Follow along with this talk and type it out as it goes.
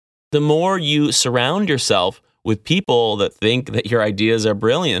The more you surround yourself with people that think that your ideas are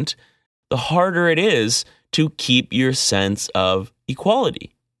brilliant, the harder it is to keep your sense of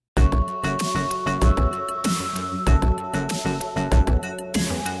equality.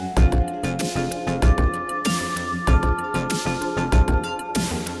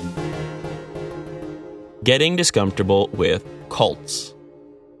 Getting discomfortable with cults.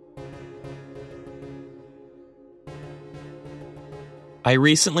 I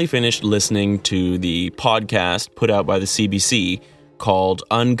recently finished listening to the podcast put out by the CBC called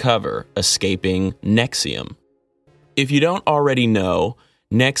Uncover: Escaping NXIVM. If you don't already know,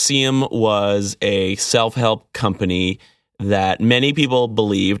 NXIVM was a self-help company that many people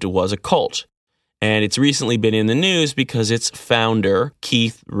believed was a cult. And it's recently been in the news because its founder,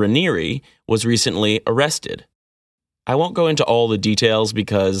 Keith Raniere, was recently arrested. I won't go into all the details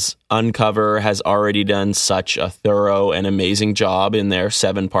because Uncover has already done such a thorough and amazing job in their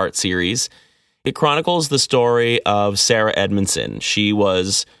 7-part series. It chronicles the story of Sarah Edmondson. She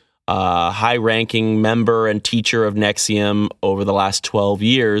was a high-ranking member and teacher of NXIVM over the last 12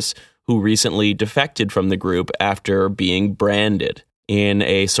 years who recently defected from the group after being branded in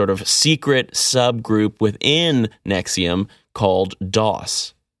a sort of secret subgroup within NXIVM called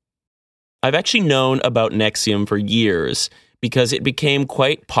DOS. I've actually known about NXIVM for years because it became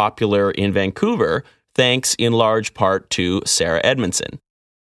quite popular in Vancouver, thanks in large part to Sarah Edmondson.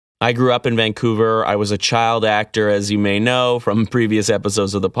 I grew up in Vancouver. I was a child actor, as you may know from previous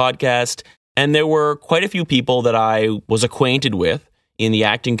episodes of the podcast, and there were quite a few people that I was acquainted with in the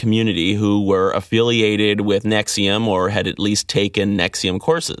acting community who were affiliated with NXIVM or had at least taken NXIVM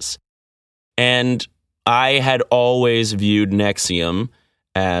courses. And I had always viewed NXIVM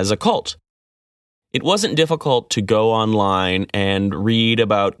as a cult. It wasn't difficult to go online and read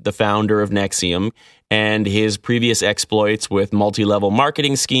about the founder of NXIVM and his previous exploits with multi-level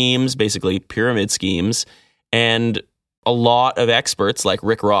marketing schemes, basically pyramid schemes, and a lot of experts like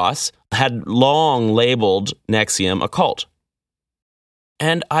Rick Ross had long labeled NXIVM a cult.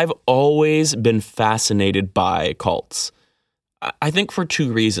 And I've always been fascinated by cults. I think for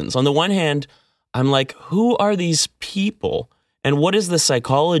two reasons. On the one hand, I'm like, who are these people? And what is the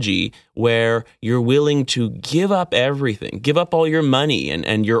psychology where you're willing to give up everything, give up all your money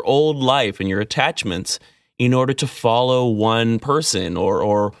and your old life and your attachments in order to follow one person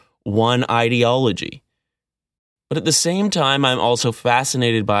or one ideology? But at the same time, I'm also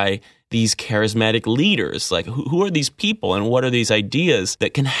fascinated by these charismatic leaders. Like, who are these people and what are these ideas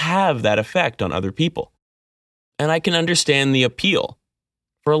that can have that effect on other people? And I can understand the appeal.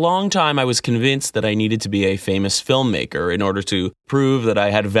 For a long time, I was convinced that I needed to be a famous filmmaker in order to prove that I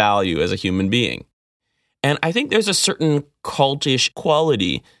had value as a human being. And I think there's a certain cultish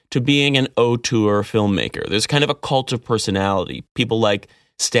quality to being an auteur filmmaker. There's kind of a cult of personality. People like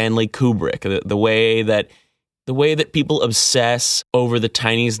Stanley Kubrick, the way that people obsess over the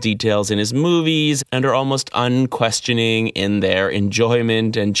tiniest details in his movies and are almost unquestioning in their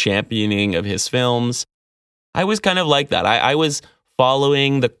enjoyment and championing of his films. I was kind of like that. I was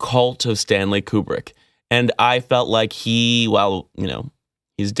following the cult of Stanley Kubrick. And I felt like he,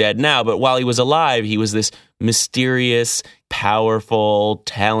 he's dead now, but while he was alive, he was this mysterious, powerful,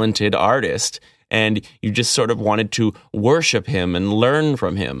 talented artist. And you just sort of wanted to worship him and learn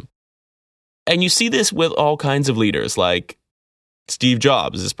from him. And you see this with all kinds of leaders, like Steve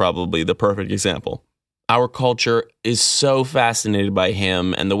Jobs is probably the perfect example. Our culture is so fascinated by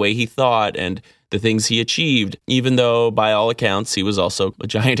him and the way he thought and the things he achieved, even though by all accounts he was also a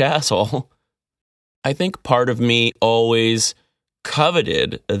giant asshole. I think part of me always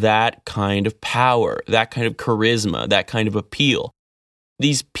coveted that kind of power, that kind of charisma, that kind of appeal.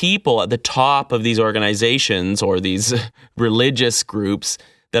 These people at the top of these organizations or these religious groups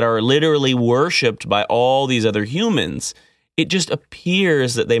that are literally worshipped by all these other humans, it just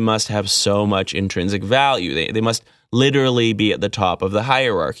appears that they must have so much intrinsic value. They must literally be at the top of the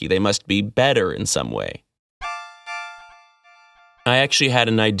hierarchy. They must be better in some way. I actually had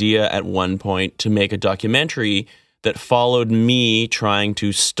an idea at one point to make a documentary that followed me trying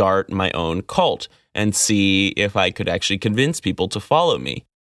to start my own cult and see if I could actually convince people to follow me.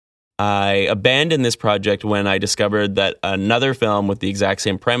 I abandoned this project when I discovered that another film with the exact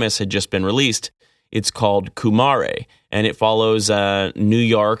same premise had just been released. It's called Kumare, and it follows a New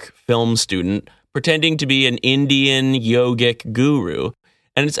York film student pretending to be an Indian yogic guru.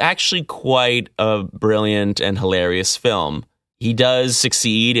 And it's actually quite a brilliant and hilarious film. He does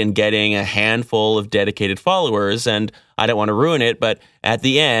succeed in getting a handful of dedicated followers, and I don't want to ruin it, but at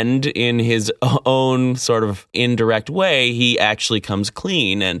the end, in his own sort of indirect way, he actually comes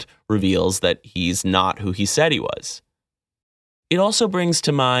clean and reveals that he's not who he said he was. It also brings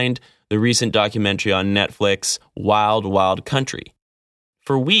to mind the recent documentary on Netflix, Wild Wild Country.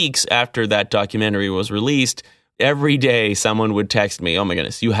 For weeks after that documentary was released, every day someone would text me, "Oh my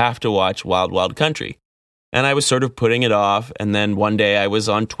goodness, you have to watch Wild Wild Country." And I was sort of putting it off. And then one day I was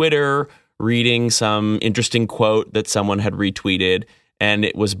on Twitter reading some interesting quote that someone had retweeted, and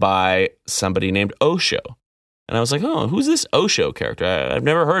it was by somebody named Osho. And I was like, oh, who's this Osho character? I've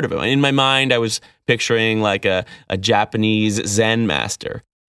never heard of him. In my mind, I was picturing like a Japanese Zen master.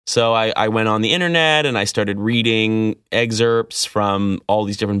 So I went on the internet and I started reading excerpts from all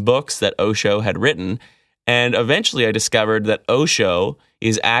these different books that Osho had written. And eventually I discovered that Osho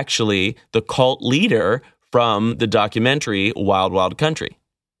is actually the cult leader from the documentary Wild Wild Country.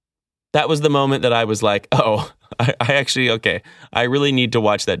 That was the moment that I was like, oh, I really need to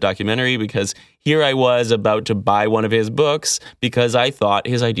watch that documentary, because here I was about to buy one of his books because I thought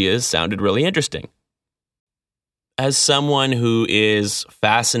his ideas sounded really interesting. As someone who is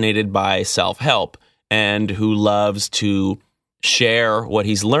fascinated by self-help and who loves to share what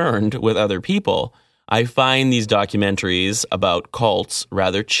he's learned with other people, I find these documentaries about cults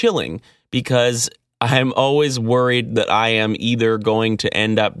rather chilling, because I'm always worried that I am either going to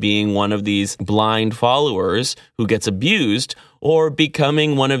end up being one of these blind followers who gets abused, or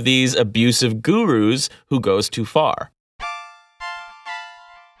becoming one of these abusive gurus who goes too far.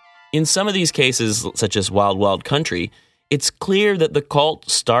 In some of these cases, such as Wild Wild Country, it's clear that the cult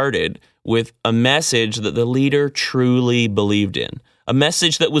started with a message that the leader truly believed in, a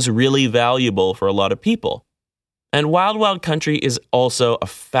message that was really valuable for a lot of people. And Wild Wild Country is also a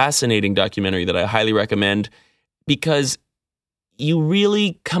fascinating documentary that I highly recommend, because you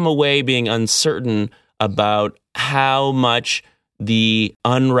really come away being uncertain about how much the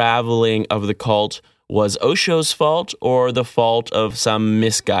unraveling of the cult was Osho's fault or the fault of some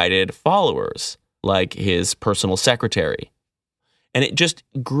misguided followers, like his personal secretary. And it just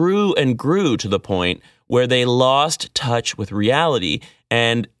grew and grew to the point where they lost touch with reality,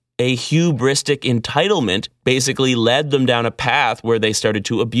 and a hubristic entitlement basically led them down a path where they started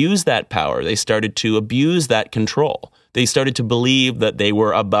to abuse that power. They started to abuse that control. They started to believe that they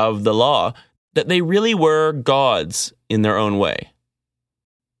were above the law, that they really were gods in their own way.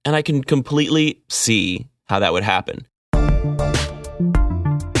 And I can completely see how that would happen.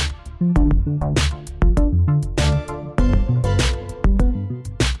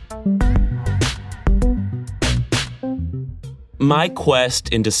 My quest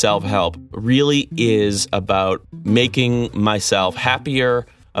into self-help really is about making myself happier,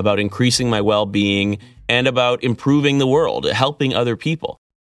 about increasing my well-being, and about improving the world, helping other people.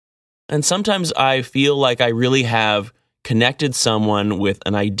 And sometimes I feel like I really have connected someone with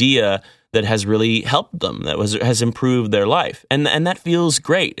an idea that has really helped them, that has improved their life. And that feels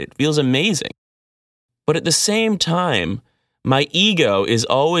great. It feels amazing. But at the same time, my ego is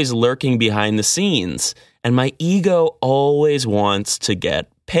always lurking behind the scenes, and my ego always wants to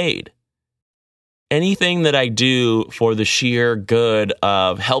get paid. Anything that I do for the sheer good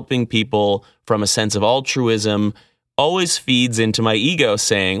of helping people from a sense of altruism always feeds into my ego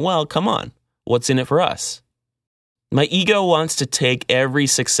saying, well, come on, what's in it for us? My ego wants to take every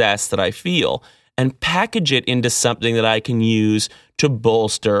success that I feel and package it into something that I can use to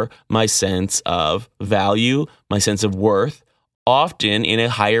bolster my sense of value, my sense of worth, often in a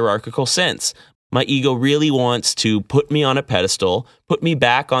hierarchical sense. My ego really wants to put me on a pedestal, put me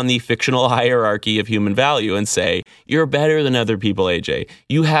back on the fictional hierarchy of human value and say, you're better than other people, AJ.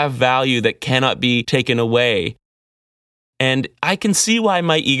 You have value that cannot be taken away. And I can see why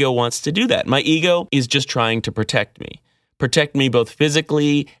my ego wants to do that. My ego is just trying to protect me both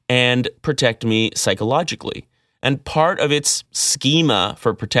physically and protect me psychologically. And part of its schema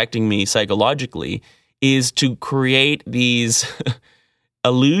for protecting me psychologically is to create these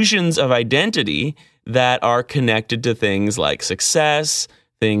illusions of identity that are connected to things like success,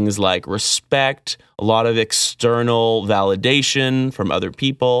 things like respect, a lot of external validation from other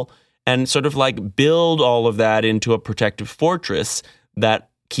people, and sort of like build all of that into a protective fortress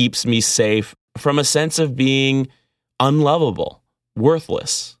that keeps me safe from a sense of being unlovable,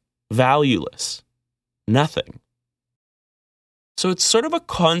 worthless, valueless, nothing. So it's sort of a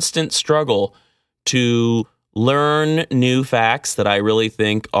constant struggle to learn new facts that I really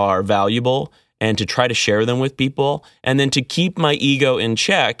think are valuable and to try to share them with people, and then to keep my ego in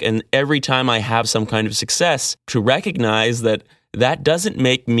check. And every time I have some kind of success, to recognize that that doesn't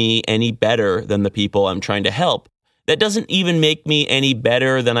make me any better than the people I'm trying to help. That doesn't even make me any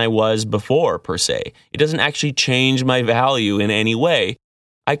better than I was before, per se. It doesn't actually change my value in any way.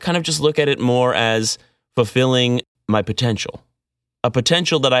 I kind of just look at it more as fulfilling my potential. A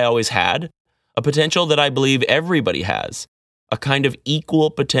potential that I always had, a potential that I believe everybody has, a kind of equal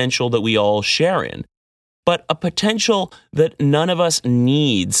potential that we all share in, but a potential that none of us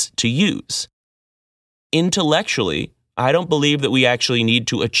needs to use. Intellectually, I don't believe that we actually need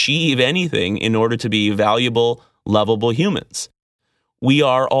to achieve anything in order to be valuable, lovable humans. We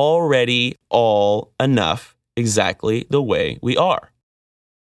are already all enough exactly the way we are.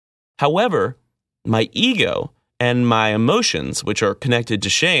 However, my ego and my emotions, which are connected to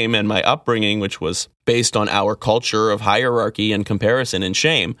shame, and my upbringing, which was based on our culture of hierarchy and comparison and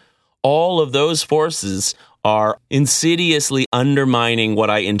shame, all of those forces are insidiously undermining what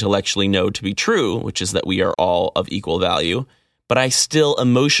I intellectually know to be true, which is that we are all of equal value. But I still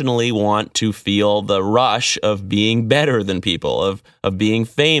emotionally want to feel the rush of being better than people, of being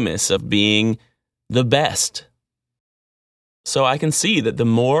famous, of being the best. So I can see that the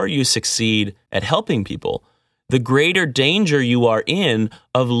more you succeed at helping people, the greater danger you are in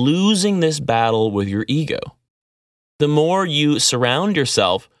of losing this battle with your ego. The more you surround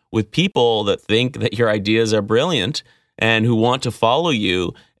yourself with people that think that your ideas are brilliant and who want to follow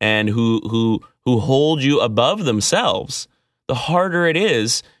you and who hold you above themselves, the harder it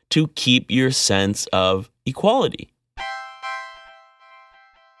is to keep your sense of equality.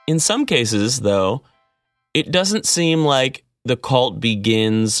 In some cases, though, it doesn't seem like the cult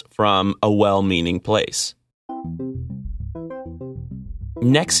begins from a well-meaning place.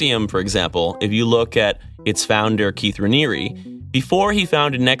 NXIVM, for example, if you look at its founder, Keith Raniere, before he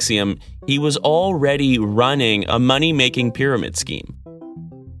founded NXIVM, he was already running a money-making pyramid scheme.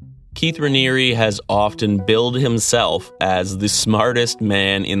 Keith Raniere has often billed himself as the smartest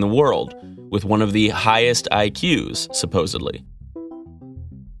man in the world, with one of the highest IQs, supposedly.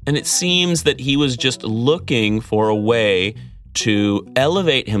 And it seems that he was just looking for a way to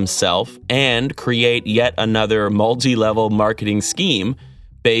elevate himself and create yet another multi-level marketing scheme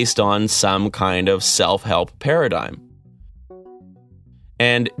based on some kind of self-help paradigm.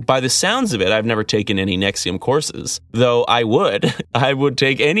 And by the sounds of it, I've never taken any NXIVM courses, though I would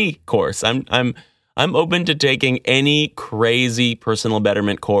take any course. I'm open to taking any crazy personal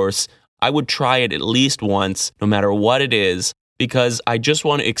betterment course. I would try it at least once, no matter what it is, because I just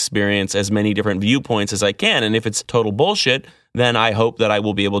want to experience as many different viewpoints as I can. And if it's total bullshit, then I hope that I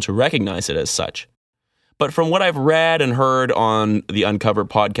will be able to recognize it as such. But from what I've read and heard on the Uncover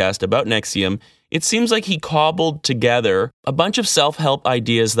podcast about NXIVM, it seems like he cobbled together a bunch of self-help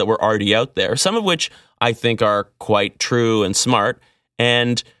ideas that were already out there, some of which I think are quite true and smart,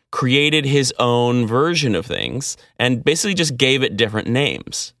 and created his own version of things and basically just gave it different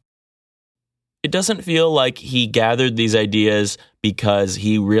names. It doesn't feel like he gathered these ideas because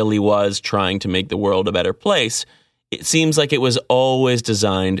he really was trying to make the world a better place. It seems like it was always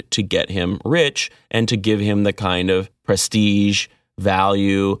designed to get him rich and to give him the kind of prestige,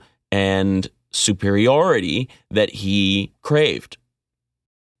 value, and superiority that he craved.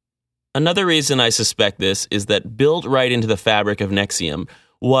 Another reason I suspect this is that built right into the fabric of NXIVM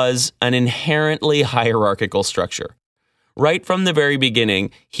was an inherently hierarchical structure. Right from the very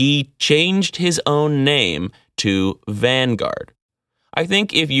beginning, he changed his own name to Vanguard. I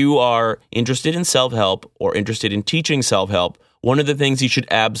think if you are interested in self-help or interested in teaching self-help, one of the things you should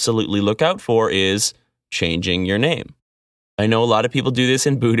absolutely look out for is changing your name. I know a lot of people do this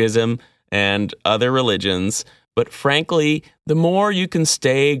in Buddhism and other religions, but frankly, the more you can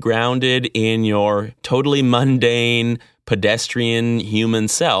stay grounded in your totally mundane, pedestrian human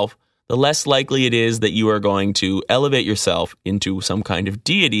self, the less likely it is that you are going to elevate yourself into some kind of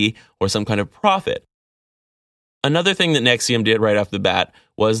deity or some kind of prophet. Another thing that NXIVM did right off the bat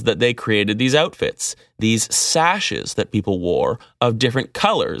was that they created these outfits, these sashes that people wore of different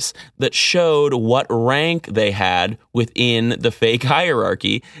colors that showed what rank they had within the fake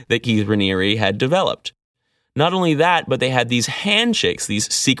hierarchy that Keith Raniere had developed. Not only that, but they had these handshakes,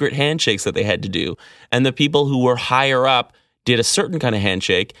 these secret handshakes that they had to do. And the people who were higher up did a certain kind of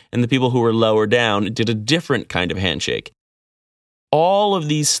handshake, and the people who were lower down did a different kind of handshake. All of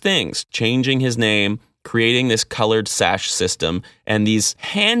these things, changing his name, creating this colored sash system, and these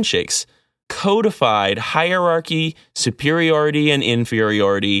handshakes codified hierarchy, superiority and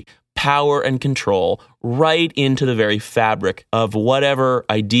inferiority, power and control right into the very fabric of whatever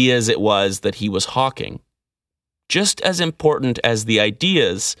ideas it was that he was hawking. Just as important as the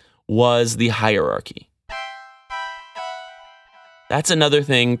ideas was the hierarchy. That's another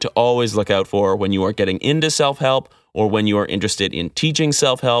thing to always look out for when you are getting into self-help or when you are interested in teaching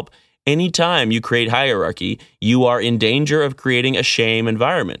self-help. Anytime you create hierarchy, you are in danger of creating a shame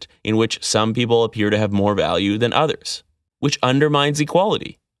environment in which some people appear to have more value than others, which undermines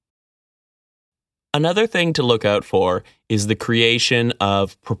equality. Another thing to look out for is the creation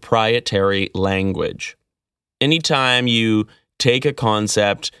of proprietary language. Anytime you take a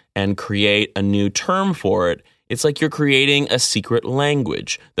concept and create a new term for it, it's like you're creating a secret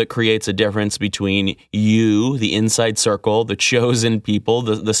language that creates a difference between you, the inside circle, the chosen people,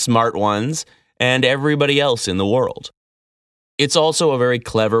 the smart ones, and everybody else in the world. It's also a very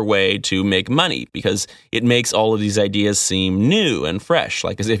clever way to make money because it makes all of these ideas seem new and fresh,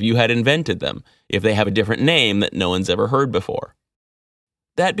 like as if you had invented them, if they have a different name that no one's ever heard before.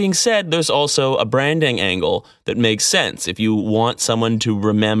 That being said, there's also a branding angle that makes sense. If you want someone to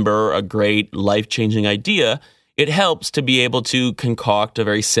remember a great life-changing idea, it helps to be able to concoct a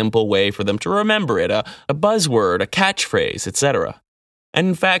very simple way for them to remember it, a buzzword, a catchphrase, etc. And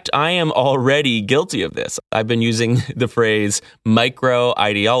in fact, I am already guilty of this. I've been using the phrase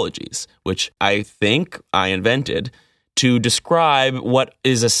micro-ideologies, which I think I invented, to describe what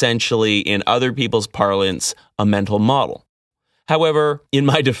is essentially, in other people's parlance, a mental model. However, in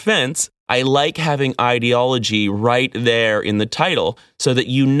my defense, I like having ideology right there in the title so that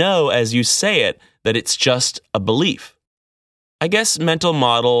you know as you say it that it's just a belief. I guess mental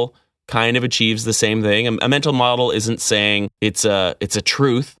model kind of achieves the same thing. A mental model isn't saying it's a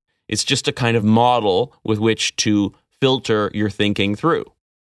truth. It's just a kind of model with which to filter your thinking through.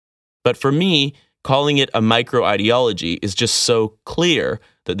 But for me, calling it a micro-ideology is just so clear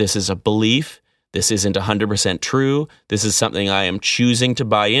that this is a belief, this isn't 100% true, this is something I am choosing to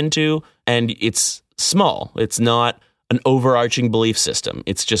buy into, and it's small. It's not an overarching belief system.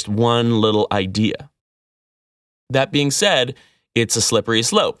 It's just one little idea. That being said, it's a slippery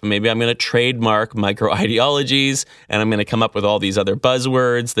slope. Maybe I'm going to trademark micro-ideologies, and I'm going to come up with all these other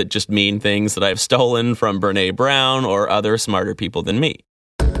buzzwords that just mean things that I've stolen from Brené Brown or other smarter people than me.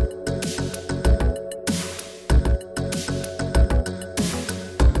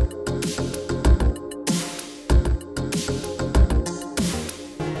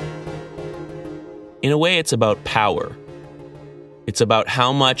 In a way, it's about power. It's about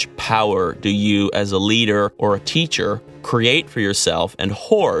how much power do you as a leader or a teacher create for yourself and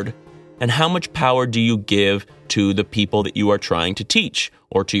hoard, and how much power do you give to the people that you are trying to teach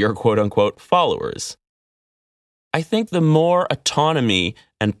or to your quote-unquote followers. I think the more autonomy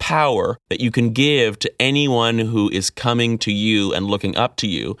and power that you can give to anyone who is coming to you and looking up to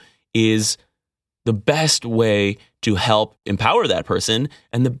you is the best way to help empower that person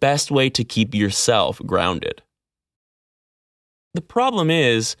and the best way to keep yourself grounded. The problem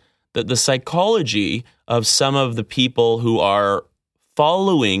is that the psychology of some of the people who are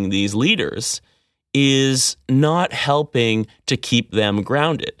following these leaders is not helping to keep them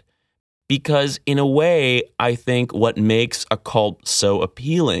grounded. Because in a way, I think what makes a cult so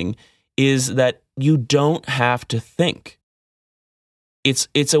appealing is that you don't have to think.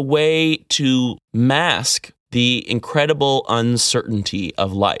 It's a way to mask the incredible uncertainty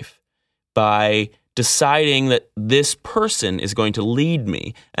of life by deciding that this person is going to lead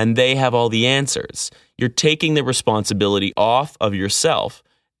me and they have all the answers. You're taking the responsibility off of yourself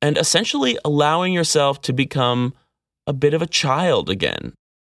and essentially allowing yourself to become a bit of a child again.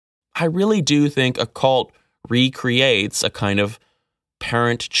 I really do think a cult recreates a kind of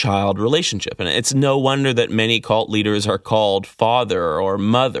parent-child relationship. And it's no wonder that many cult leaders are called father or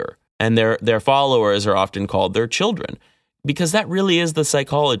mother, and their followers are often called their children, because that really is the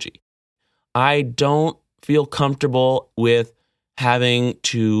psychology. I don't feel comfortable with having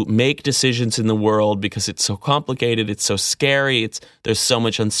to make decisions in the world because it's so complicated, it's so scary, there's so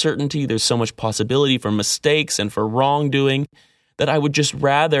much uncertainty, there's so much possibility for mistakes and for wrongdoing that I would just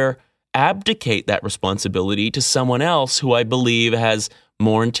rather abdicate that responsibility to someone else who I believe has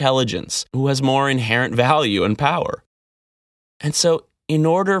more intelligence, who has more inherent value and power. And so in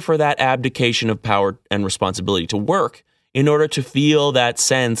order for that abdication of power and responsibility to work, in order to feel that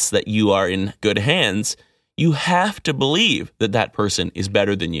sense that you are in good hands, you have to believe that that person is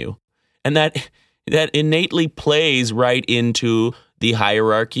better than you. And that innately plays right into the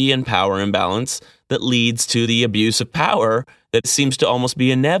hierarchy and power imbalance that leads to the abuse of power that seems to almost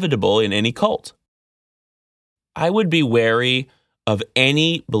be inevitable in any cult. I would be wary of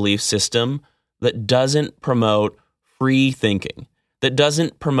any belief system that doesn't promote free thinking, that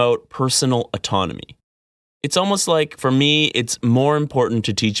doesn't promote personal autonomy. It's almost like, for me, it's more important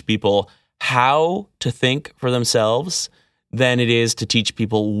to teach people how to think for themselves than it is to teach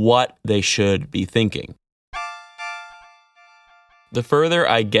people what they should be thinking. The further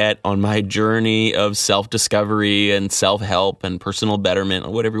I get on my journey of self-discovery and self-help and personal betterment,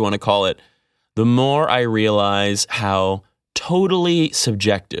 or whatever you want to call it, the more I realize how totally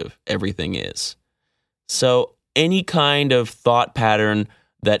subjective everything is. So any kind of thought pattern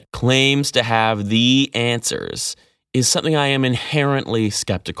that claims to have the answers is something I am inherently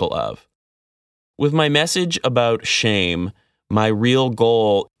skeptical of. With my message about shame, My real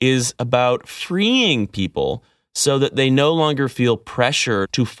goal is about freeing people so that they no longer feel pressure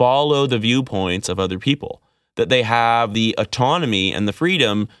to follow the viewpoints of other people, that they have the autonomy and the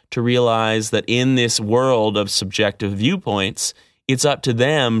freedom to realize that in this world of subjective viewpoints, it's up to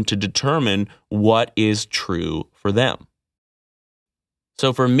them to determine what is true for them.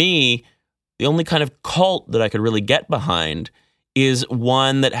 So for me, the only kind of cult that I could really get behind is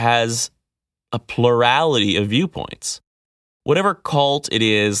one that has a plurality of viewpoints. Whatever cult it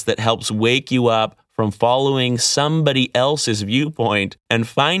is that helps wake you up from following somebody else's viewpoint and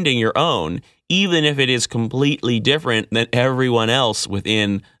finding your own, even if it is completely different than everyone else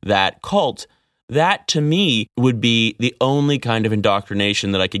within that cult, that to me would be the only kind of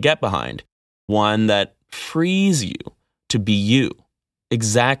indoctrination that I could get behind. One that frees you to be you,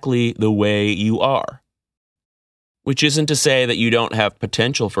 exactly the way you are. Which isn't to say that you don't have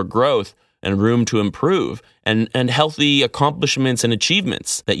potential for growth and room to improve and healthy accomplishments and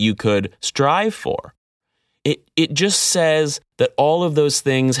achievements that you could strive for. It just says that all of those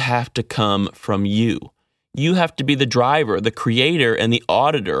things have to come from you. You have to be the driver, the creator, and the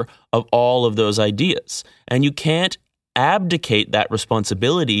auditor of all of those ideas. And you can't abdicate that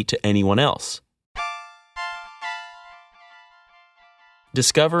responsibility to anyone else.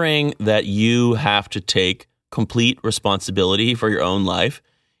 Discovering that you have to take complete responsibility for your own life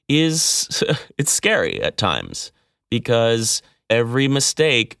it's scary at times because every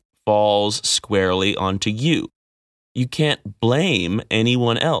mistake falls squarely onto you. You can't blame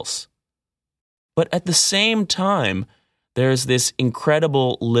anyone else. But at the same time, there's this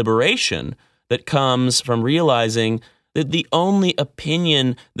incredible liberation that comes from realizing that the only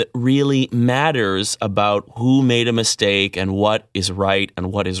opinion that really matters about who made a mistake and what is right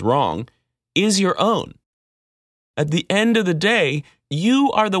and what is wrong is your own. At the end of the day,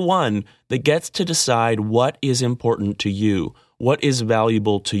 you are the one that gets to decide what is important to you, what is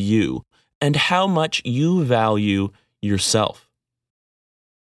valuable to you, and how much you value yourself.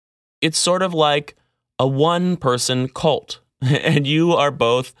 It's sort of like a one-person cult, and you are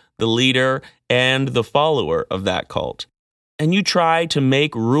both the leader and the follower of that cult. And you try to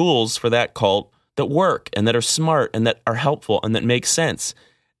make rules for that cult that work and that are smart and that are helpful and that make sense.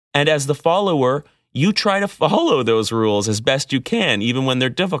 And as the follower, you try to follow those rules as best you can, even when they're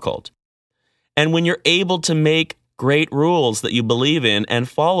difficult. And when you're able to make great rules that you believe in and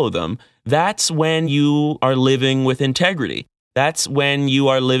follow them, that's when you are living with integrity. That's when you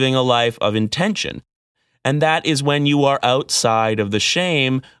are living a life of intention. And that is when you are outside of the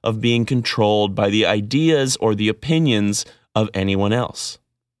shame of being controlled by the ideas or the opinions of anyone else.